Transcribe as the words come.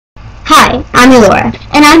Hi, I'm Elora.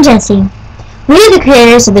 And I'm Jessie. We are the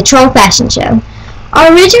creators of the Troll Fashion Show.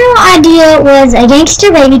 Our original idea was a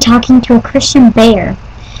gangster baby talking to a Christian bear.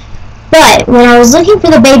 But when I was looking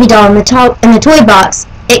for the baby doll in the toy box,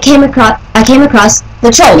 I came across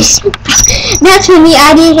the trolls. That's when the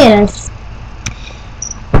idea hit us.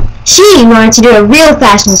 She wanted to do a real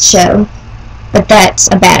fashion show, but that's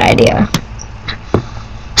a bad idea.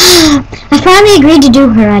 I finally agreed to do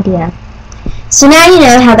her idea. So now you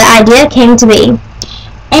know how the idea came to be.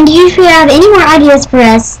 And if you have any more ideas for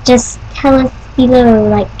us, just tell us below,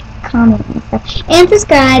 like, comment and stuff. And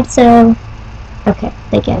subscribe, so... Okay,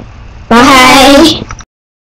 they get it. Bye!